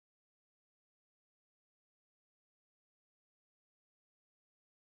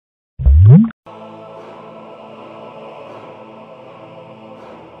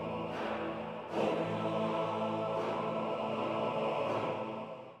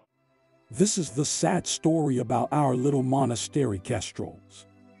This is the sad story about our little monastery Kestrels.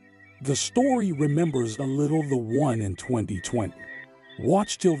 The story remembers a little the one in 2020.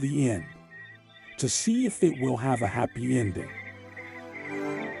 Watch till the end to see if it will have a happy ending.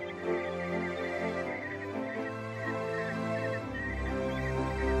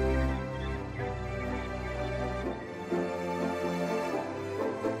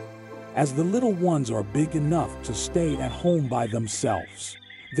 As the little ones are big enough to stay at home by themselves,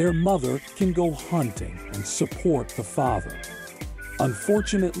 their mother can go hunting and support the father.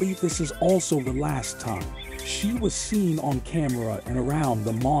 Unfortunately, this is also the last time she was seen on camera and around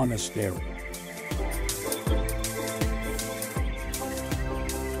the monastery.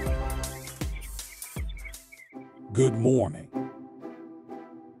 Good morning.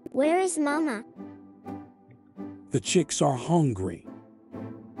 Where is Mama? The chicks are hungry.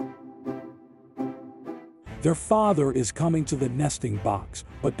 Their father is coming to the nesting box,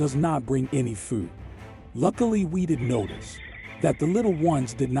 but does not bring any food. Luckily, we did notice that the little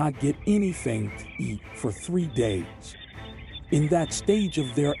ones did not get anything to eat for 3 days. In that stage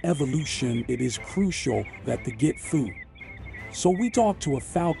of their evolution, it is crucial that they get food. So we talked to a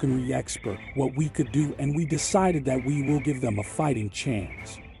falconry expert what we could do, and we decided that we will give them a fighting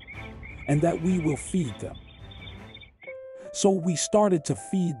chance and that we will feed them. So we started to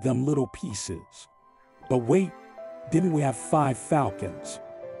feed them little pieces. But wait, didn't we have 5 falcons?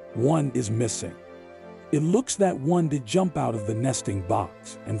 One is missing. It looks that one did jump out of the nesting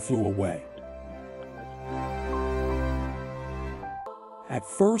box and flew away. At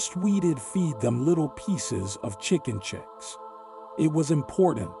first we did feed them little pieces of chicken chicks. It was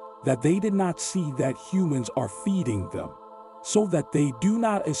important that they did not see that humans are feeding them, so that they do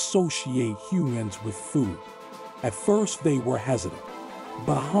not associate humans with food. At first they were hesitant,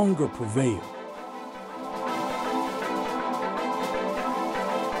 but hunger prevailed.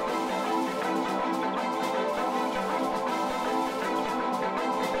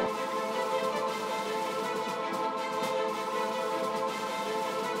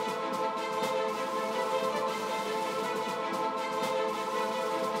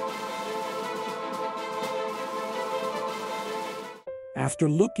 After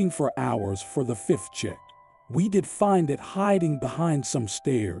looking for hours for the 5th chick, we did find it hiding behind some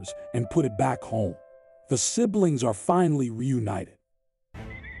stairs and put it back home. The siblings are finally reunited.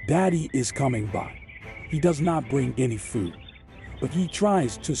 Daddy is coming by. He does not bring any food, but he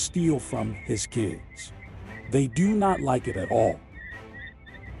tries to steal from his kids. They do not like it at all.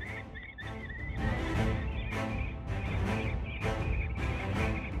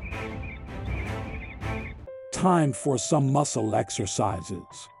 Time for some muscle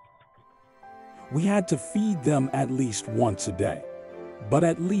exercises. We had to feed them at least once a day, but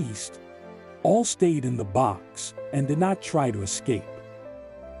at least all stayed in the box and did not try to escape.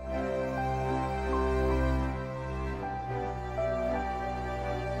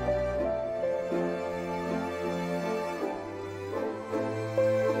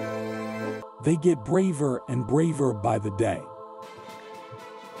 They get braver and braver by the day.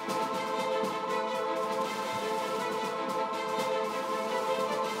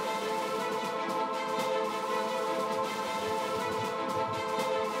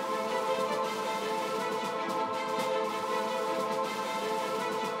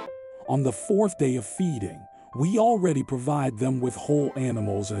 On the 4th day of feeding, we already provide them with whole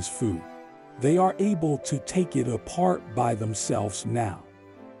animals as food. They are able to take it apart by themselves now.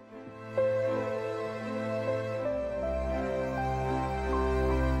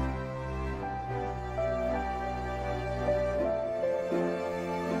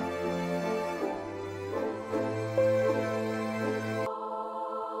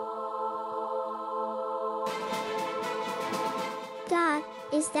 Dad,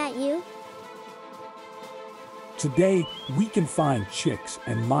 is that you? Today, we can find chicks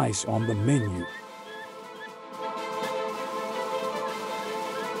and mice on the menu.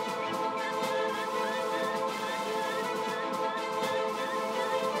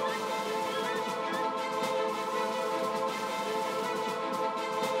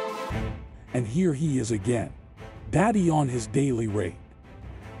 And here he is again, Daddy on his daily raid.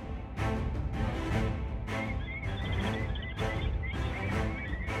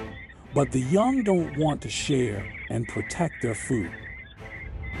 But the young don't want to share and protect their food.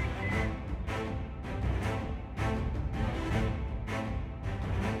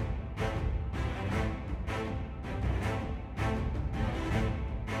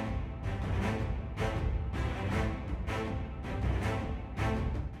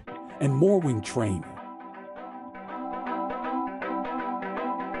 And more wing training.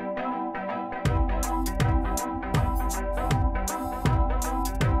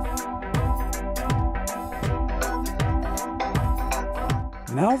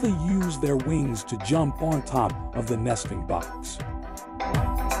 Now they use their wings to jump on top of the nesting box.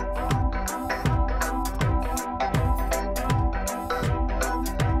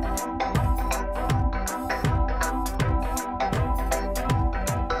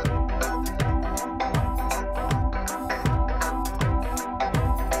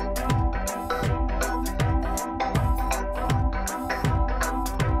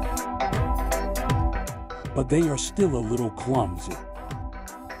 But they are still a little clumsy.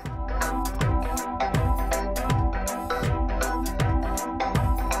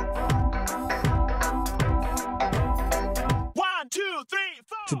 One, two, three,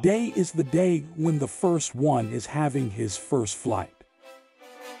 four. Today is the day when the first one is having his first flight.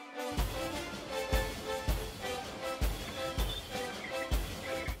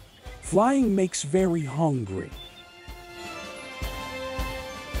 Flying makes very hungry.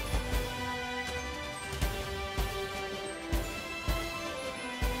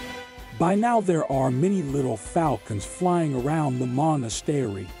 By now there are many little falcons flying around the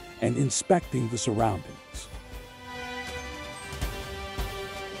monastery and inspecting the surroundings.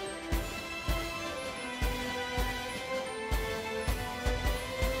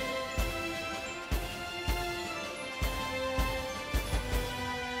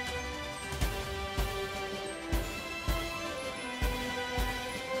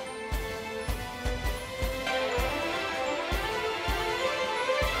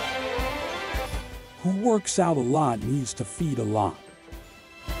 Who works out a lot needs to feed a lot.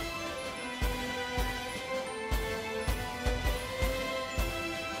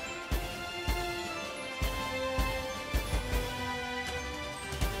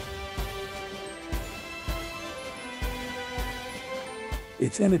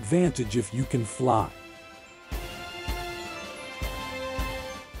 It's an advantage if you can fly.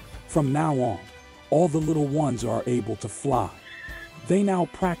 From now on, all the little ones are able to fly. They now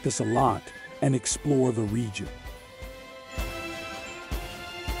practice a lot and explore the region.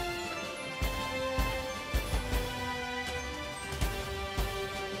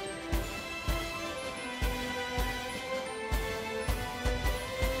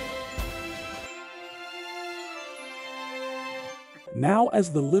 Now,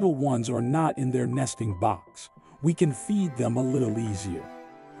 as the little ones are not in their nesting box, we can feed them a little easier.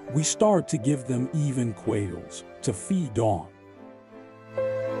 We start to give them even quails to feed on.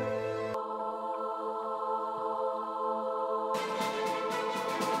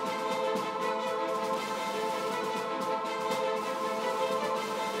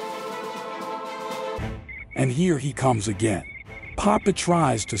 And here he comes again. Papa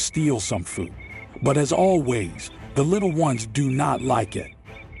tries to steal some food, but as always, the little ones do not like it.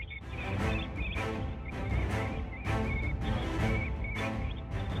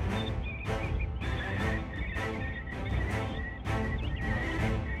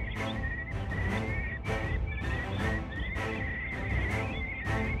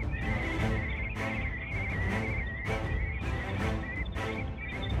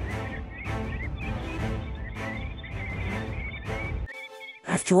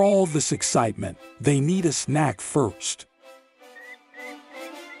 After all this excitement, they need a snack first.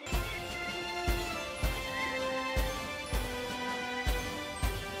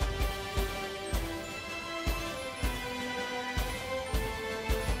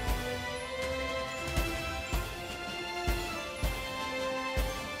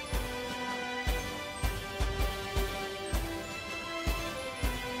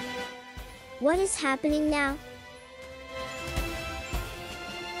 What is happening now?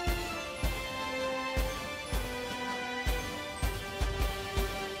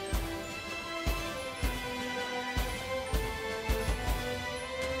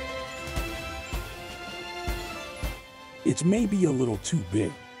 It's maybe a little too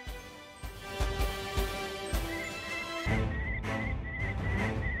big.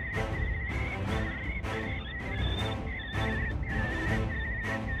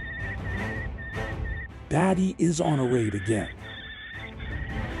 Daddy is on a raid again.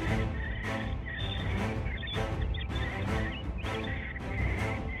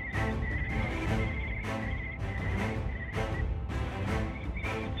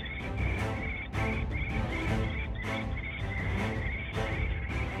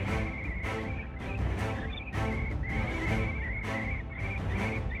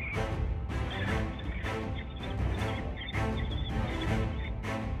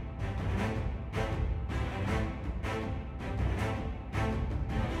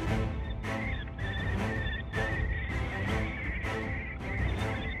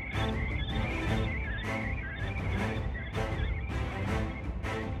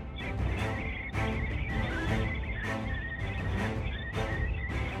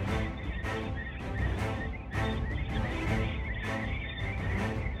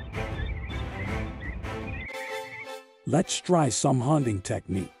 Let's try some hunting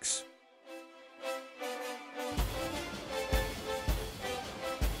techniques.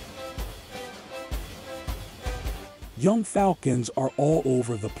 Young falcons are all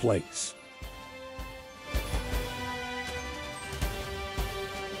over the place.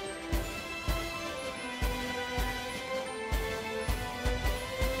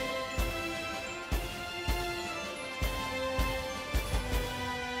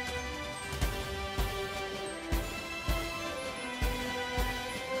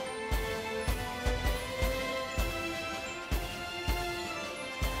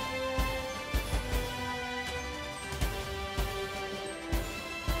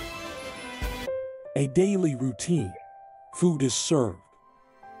 A daily routine. Food is served.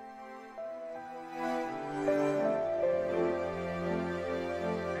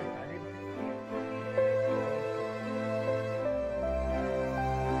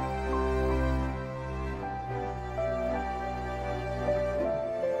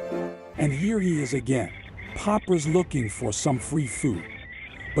 And here he is again. Popper's looking for some free food.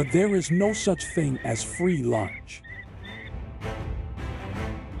 But there is no such thing as free lunch.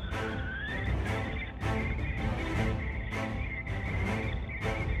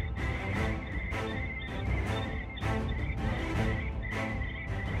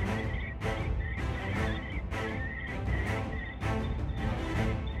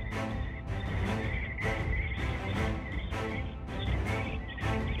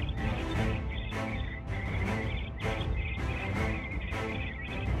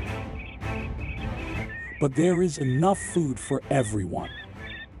 But there is enough food for everyone.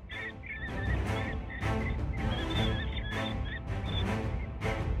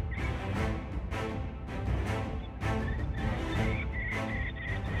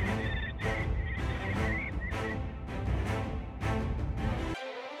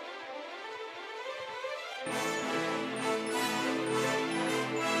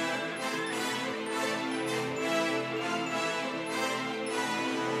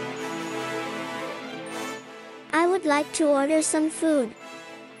 I would like to order some food.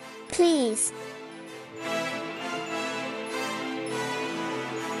 Please.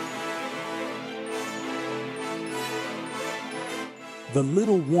 The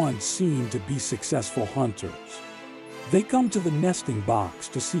little ones seem to be successful hunters. They come to the nesting box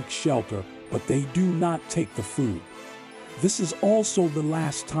to seek shelter, but they do not take the food. This is also the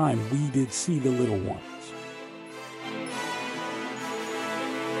last time we did see the little ones.